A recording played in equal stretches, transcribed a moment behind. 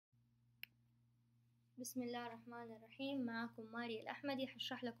بسم الله الرحمن الرحيم. معكم ماري الأحمدي،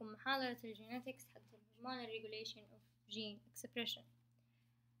 حشرح لكم محاضرة الجينيتكس حق hormonal regulation of gene expression.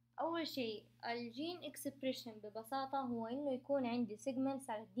 أول شيء الجين expression ببساطة هو إنه يكون عندي segments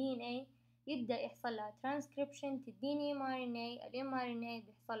على DNA يبدأ يحصل لها transcription تديني mRNA، mRNA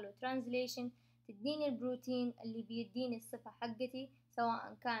بيحصل له translation تديني البروتين اللي بيديني الصفة حقتي،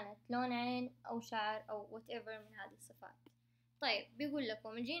 سواء كانت لون عين أو شعر أو whatever من هذه الصفات. طيب بيقول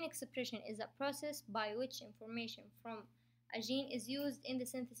لكم الجين expression is a process by which information from a gene is used in the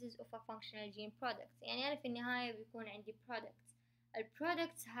synthesis of a functional gene product. يعني أنا في النهاية بيكون عندي products.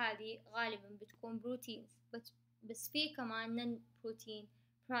 البرودكتس هذه غالبا بتكون بروتينز، بس في كمان non protein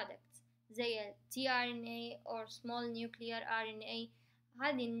products زي ال tRNA or small nuclear RNA.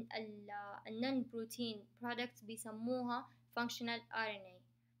 هذه ال non protein products بيسموها functional RNA.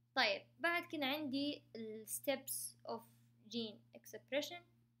 طيب بعد كده عندي ال steps of gene expression.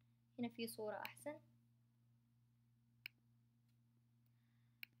 هنا في صورة أحسن.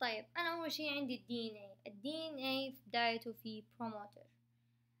 طيب أنا أول شي عندي ال DNA في بدايته في promoter.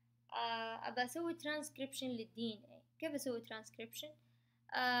 أبى أسوي transcription لل DNA. كيف أسوي transcription؟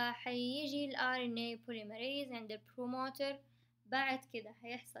 حيجي ال RNA polymerase عند ال promoter، بعد كده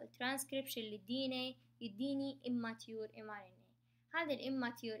هيحصل transcription لل DNA يديني immature mRNA. هذا ال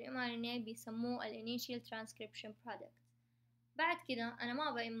immature mRNA بيسموه ال initial transcription product. بعد كده أنا ما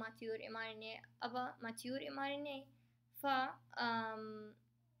أبى immature mRNA، أبى mature mRNA،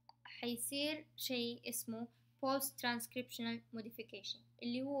 حيصير شيء اسمه post transcriptional modification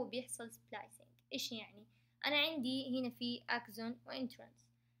اللي هو بيحصل splicing. إيش يعني؟ أنا عندي هنا في axon وintrons.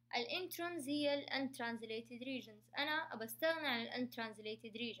 الانترونز هي ال untranslated regions، أنا أبى أستغنى عن ال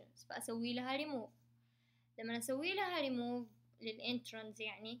untranslated regions فأسوي لها remove. لما أسوي لها remove للانترونز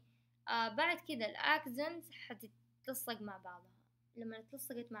يعني بعد كده الأكسونز حتتلصق مع بعضها. لما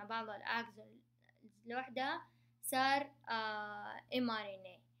اتلصقت مع بعضها الأكسون لوحدها صار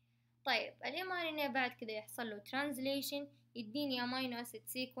mRNA. طيب ال mRNA بعد كده يحصل له translation يديني amino acid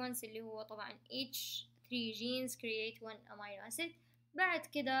sequence اللي هو طبعا each 3 genes create 1 amino acid. بعد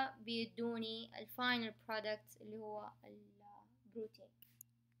كده بيدوني ال final product اللي هو البروتين.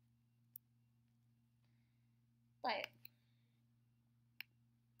 طيب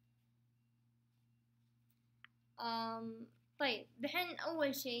طيب دحين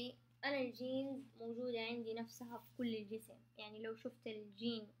أول شيء أنا الجينز موجودة عندي نفسها في كل الجسم. يعني لو شفت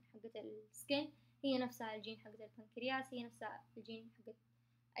الجين حقت السكن هي نفسها الجين حقت البنكرياس، هي نفسها الجين حقت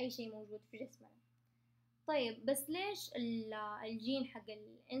أي شيء موجود في جسمنا. طيب بس ليش الجين حق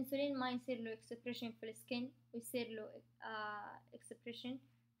الانسولين ما يصير له اكسبريشن في السكن ويصير له اكسبريشن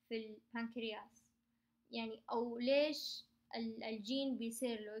في البنكرياس؟ يعني أو ليش الجين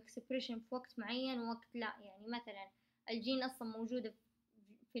بيصير له اكسبريشن في وقت معين ووقت لا؟ يعني مثلا الجين أصلا موجودة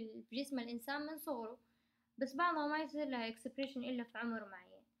في جسم الإنسان من صغره، بس بعضها ما يصير لها اكسبريشن إلا في عمر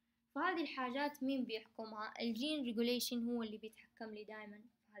معين. فهذه الحاجات مين بيحكمها؟ الجين ريجوليشن هو اللي بيتحكم لي دائما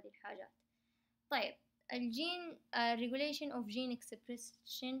في هذه الحاجات. طيب الجين regulation of gene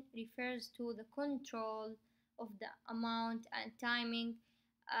expression refers to the control of the amount and timing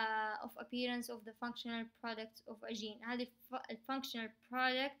of appearance of the functional products of a gene. هذه functional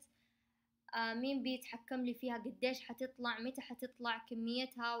product مين بيتحكم لي فيها؟ قديش حتطلع، متى حتطلع،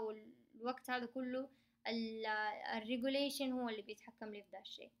 كميتها، والوقت هذا كله الريجوليشن هو اللي بيتحكم لي في ذا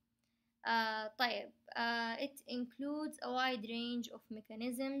الشيء. طيب it includes a wide range of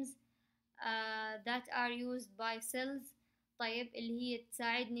mechanisms that are used by cells. طيب اللي هي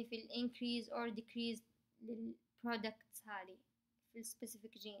تساعدني في ال increase or decrease للproducts هذه في ال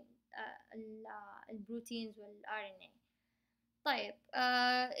specific gene البروتينز وال RNA. طيب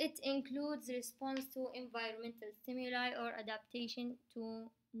it includes response to environmental stimuli or adaptation to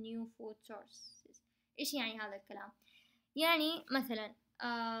new food sources. إيش يعني هذا الكلام؟ يعني مثلا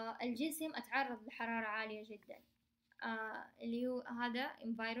الجسم أتعرض لحرارة عالية جدا اللي هو هذا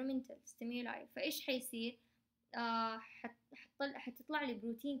environmental stimuli، فإيش حيصير؟ حتطلع لي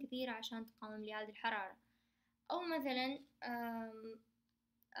بروتين كثيرة عشان تقاوم لي هذه الحرارة. أو مثلا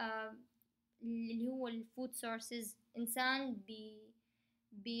اللي هو الفود سورسز، إنسان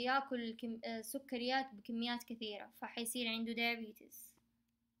بياكل سكريات بكميات كثيرة فحيصير عنده diabetes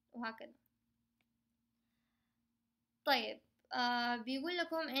وهكذا. طيب بيقول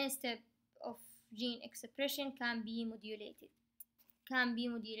لكم any step of gene expression can be modulated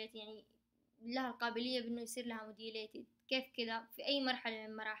يعني لها القابلية بأنه يصير لها modulated. كيف كذا؟ في أي مرحلة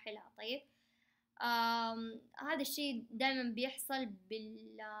من مراحلها. طيب هذا الشيء دائما بيحصل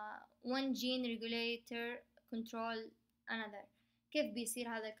بال one gene regulator control another. كيف بيصير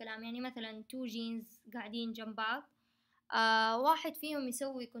هذا الكلام؟ يعني مثلا two genes قاعدين جنب بعض واحد فيهم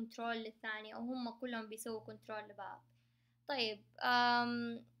يسوي كنترول للثاني، أو هم كلهم بيسووا كنترول لبعض. طيب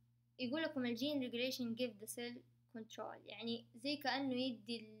يقول لكم الجين ريجوليشن give the cell control، يعني زي كأنه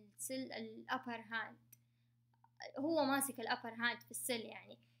يدي السيل الأبر هاند، هو ماسك الأبر هاند في السيل،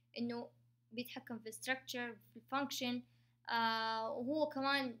 يعني إنه بيتحكم في الستركتشر في الفانكشن. وهو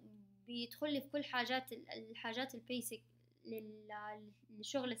كمان بيدخل لي في كل الحاجات البيسك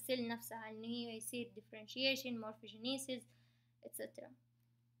لشغل السيل نفسها، إن هي يصير differentiation morphogenesis etc.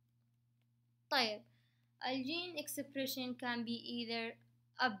 طيب الجين expression can be either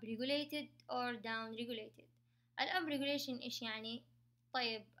up regulated or down regulated. الاب regulation ايش يعني؟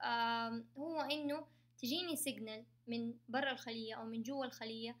 طيب هو انه تجيني سيجنال من برا الخلية او من جوا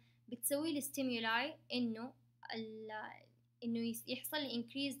الخلية، بتسوي لي stimuli انه انه يحصل لي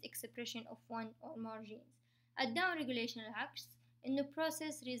increased expression of one or more genes. الداون regulation العكس، انه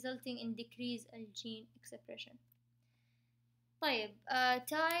process resulting in decrease الجين expression. طيب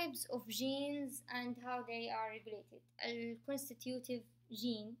types of genes and how they are regulated. constitutive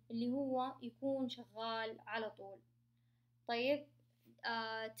gene اللي هو يكون شغال على طول. طيب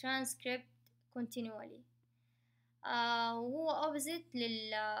transcript continually. وهو opposite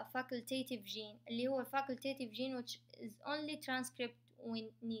facultative gene اللي هو facultative gene which is only transcript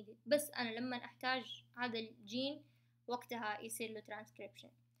when needed، بس أنا لما أحتاج هذا الجين وقتها يصير له transcription.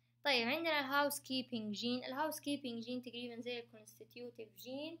 طيب عندنا الهاوس كيبينج جين. الهاوس كيبينج جين تقريبا زي الكونستيتيوتيف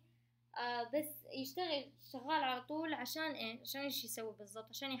جين، بس شغال على طول عشان ايه؟ عشان ايش يسوي بالضبط؟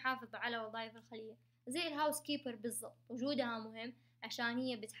 عشان يحافظ على وظائف الخلية، زي الهاوس كيبر بالضبط. وجودها مهم عشان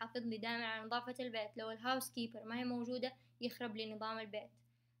هي بتحافظ لي دائما على نظافة البيت. لو الهاوس كيبر ما هي موجودة يخرب لي نظام البيت.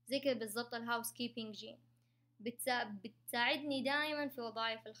 زي كده بالضبط الهاوس كيبينج جين بتساعدني دائما في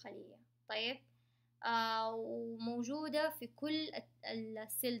وظائف الخلية. طيب وموجودة في كل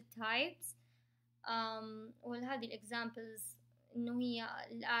السيل تايبس، وهذه الإكزامبلز إنه هي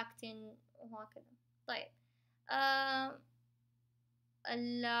الأكتين وهكذا. طيب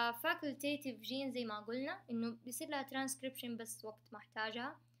الفاكولتيتيف جين زي ما قلنا إنه بيصير لها ترانسكريبشن بس وقت ما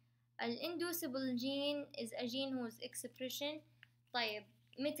احتاجها. الاندوسبل جين is a gene whose expression. طيب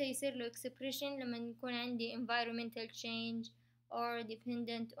متى يصير له expression؟ لما يكون عندي environmental change or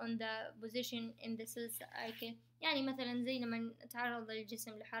dependent on the position in the cell cycle. يعني مثلا زي لما تعرض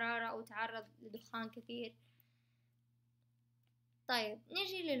الجسم لحرارة أو تعرض لدخان كثير. طيب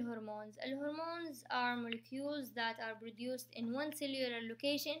نجي للهرمونز. الهرمونز are molecules that are produced in one cellular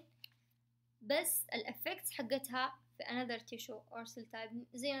location، بس الأفكتس حقتها في another tissue or cell type.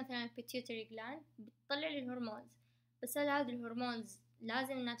 زي مثلا pituitary gland بتطلع لي الهرمونز، بس هل هذه الهرمونز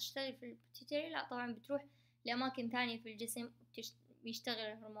لازم انها تشتغل في البيتيوتري؟ لا طبعا، بتروح لأماكن تانية في الجسم بيشتغل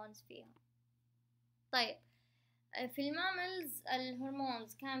الهرمونز فيها. طيب في الماملز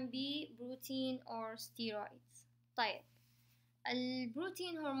الهرمونز can be protein or steroids. طيب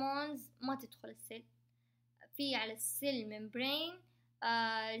البروتين هرمونز ما تدخل السيل، في على السيل ممبرين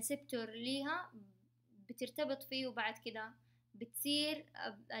ريسبتور ليها بترتبط فيه، وبعد كده بتصير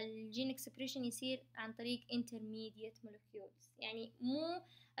الجين اكسبريشن يصير عن طريق intermediate molecules. يعني مو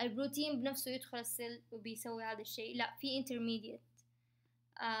البروتين بنفسه يدخل السيل وبيسوي هذا الشيء، لا، في intermediate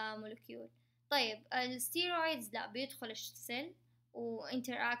molecule. طيب الستيرويدز لا، بيدخل السيل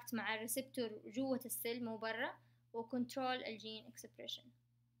وانتراكت مع الريسبتور جوة السيل مو برا، وكنترول الجين اكسبريشن.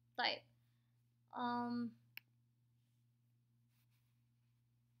 طيب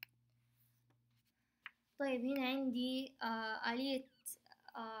طيب هنا عندي آلية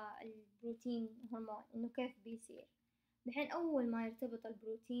البروتين هرمون إنه كيف بيصير. دحين أول ما يرتبط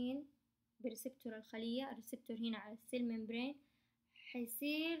البروتين بريسبتور الخلية، الريسبتور هنا على السيل ممبرين،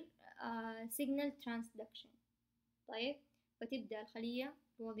 حيصير signal transduction. طيب فتبدأ الخلية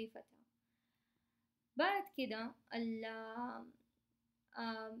بوظيفتها. بعد كده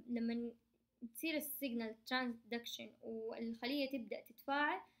لما تصير السيجنال ترانسدكشن والخلية تبدأ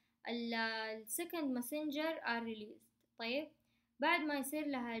تتفاعل، السكند ماسنجر are released. طيب بعد ما يصير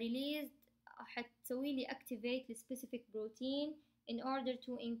لها released حتسوي لي activate specific protein in order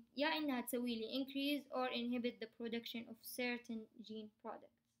to يا إنها تسوي لي increase or inhibit the production of certain gene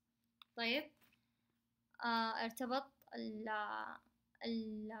products. طيب ارتبط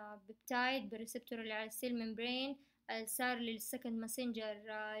البيبتايد بالريسبتور اللي على السيل ممبرين، صار للسكند ماسنجر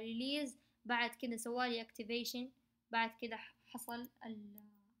ريليز، بعد كده سوالي اكتيفيشن، بعد كده حصل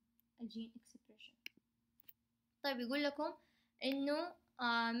الجين اكسبريشن. طيب يقول لكم انه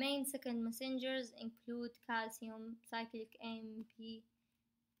main second messengers include calcium, cyclic AMP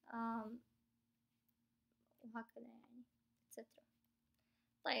وهكذا يعني etc.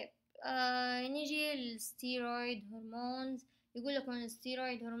 طيب نيجي للستيرويد هرمونز. يقول لكم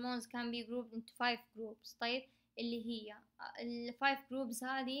الستيرويد هرمونز can be grouped into 5 groups. طيب اللي هي الفايف جروبز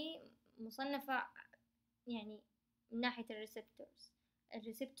هذه مصنفة يعني من ناحية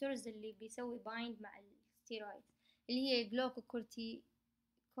الريسبتورز اللي بيسوي بايند مع الستيرويد، اللي هي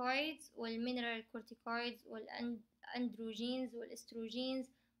الجلوكوكورتيكويدز والمينرال كورتيكويدز والاندروجينز والاستروجينز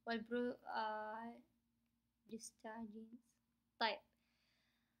والبرو جستاجينز. طيب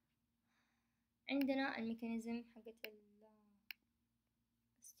عندنا الميكانيزم حقت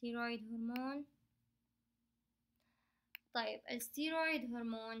الستيرويد هرمون. طيب الستيرويد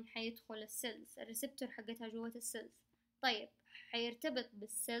هرمون حيدخل السيلز، الريسبتور حقتها جوة السيلز. طيب حيرتبط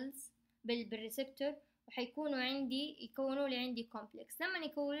بالسيلز بالريسبتور، وحيكونوا يكونوا لي عندي كومبلكس. لما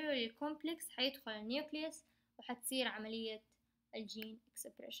يكونوا لي الكومبلكس حيدخل النيوكليوس وحتصير عملية الجين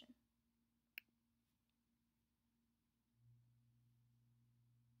اكسبريشن.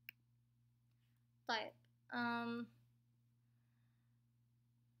 طيب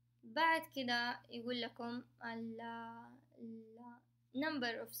بعد كده يقول لكم ال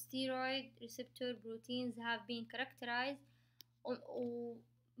number of steroid receptor proteins have been characterized،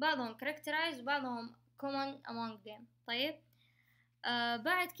 وبعضهم characterized وبعضهم common among them. طيب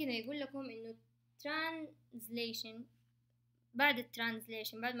بعد كده يقول لكم إنه translation، بعد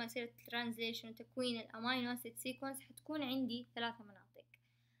ما يصير الترانزليشن وتكوين الأمينو أسيد سيكونس حتكون عندي 3 مناطق.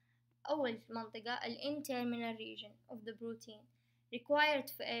 أول منطقة ال N-terminal region of the protein required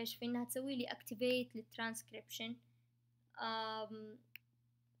في إيش؟ في إنها تسوي لي activate للترانسكريبشن.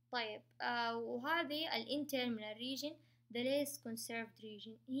 طيب وهذه ال N-terminal region the least conserved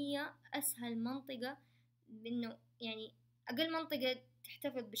region، هي أسهل منطقة، إنه يعني أقل منطقة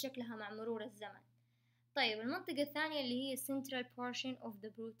تحتفظ بشكلها مع مرور الزمن. طيب المنطقة الثانية اللي هي central portion of the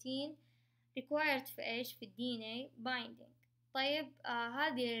protein required في إيش؟ في DNA binding. طيب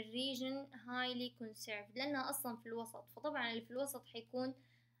هذه الريجن highly conserved لأنها أصلا في الوسط، فطبعا اللي في الوسط حيكون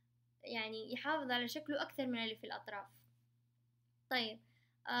يعني يحافظ على شكله أكثر من اللي في الأطراف. طيب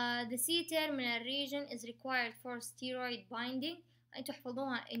the C-terminal region is required for steroid binding، أنتوا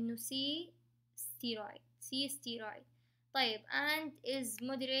تحفظوها إنه C steroid. طيب and is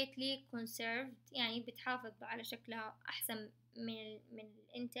moderately conserved، يعني بتحافظ على شكلها أحسن من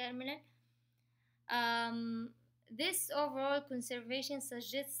N-terminal. This overall conservation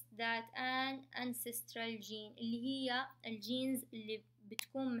suggests that an ancestral gene، اللي هي الجينز اللي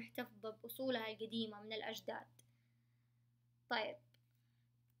بتكون محتفظة بأصولها القديمة من الأجداد. طيب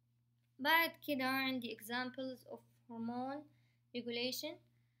بعد كده عندي examples of hormone regulation.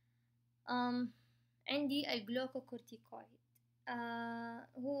 عندي الجلوكوكورتيكويد،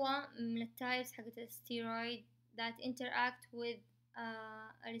 هو من التايبس حقت الستيرويد that interact with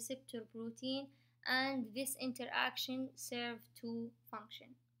a receptor protein and this interaction serve to function.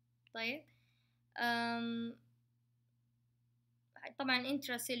 طيب طبعا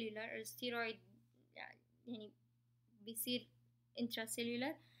intracellular الستيرويد يعني بيصير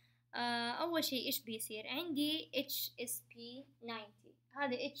intracellular. أول شيء إيش بيصير؟ عندي HSP90،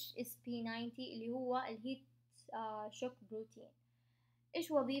 هذا HSP90 اللي هو الهيت شوك بروتين.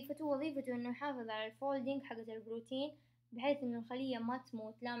 إيش وظيفته؟ وظيفته إنه يحافظ على الفولدينج حقت البروتين بحيث إنه الخلية ما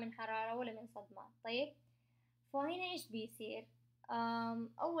تموت لا من حرارة ولا من صدمات. طيب فهنا إيش بيصير؟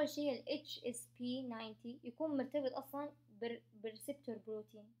 أول شيء ال HSP90 يكون مرتبط أصلا بالريسبتور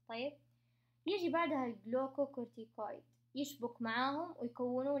بروتين. طيب يجي بعدها الجلوكوكورتيكويد يشبك معاهم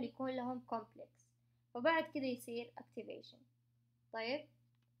ويكونوا يكون لهم كومبلكس، فبعد كده يصير activation. طيب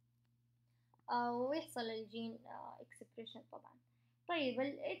ويحصل الجين expression طبعا. طيب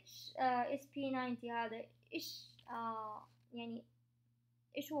ال HSP90 هذا إيش يعني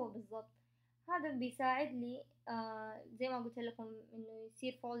إيش هو بالضبط؟ هذا بيساعد لي زي ما قلت لكم إنه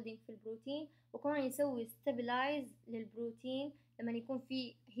يصير folding في البروتين، وكمان يسوي stabilize للبروتين لما يكون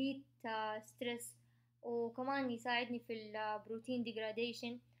في heat stress، وكمان يساعدني في البروتين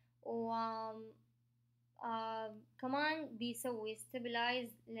degradation، و كمان بيسوي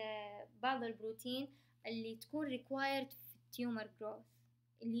stabilize لبعض البروتين اللي تكون required في التيومر growth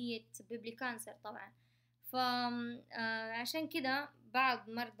اللي هي تسبب لي كانسر طبعا. فعشان كده بعض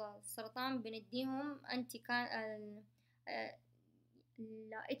مرضى السرطان بنديهم أنتي كان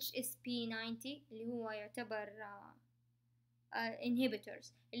ال HSP90 اللي هو يعتبر inhibitors،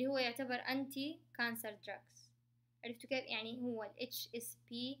 اللي هو يعتبر أنتي كانسر drugs. عرفتوا كيف؟ يعني هو ال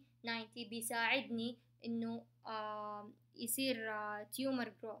HSP90 بيساعدني إنه يصير tumor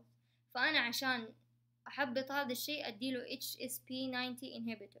growth، فأنا عشان أحبط هذا الشيء أديله HSP90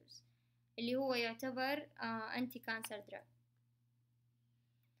 inhibitors اللي هو يعتبر أنتي كانسر دراج.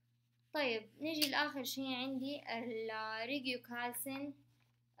 طيب نيجي لآخر شيء عندي الريجيوكالسين.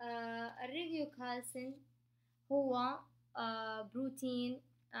 الريجيوكالسين هو بروتين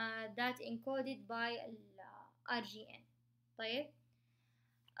that encoded by RGN. طيب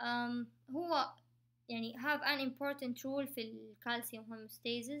هو يعني have an important role في الكالسيوم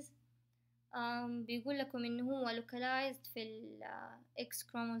homeostasis. بيقول لكم إنه هو localized في ال X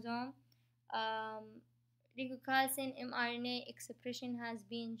chromosome. Ricocalcin mRNA expression has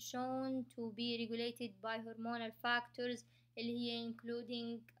been shown to be regulated by hormonal factors اللي هي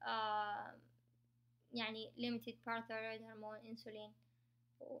including يعني limited parathyroid hormone, insulin,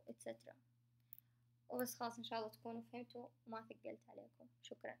 etc. وبس خلاص إن شاء الله تكونوا فهمتوا وما ثقلت عليكم.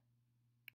 شكرا.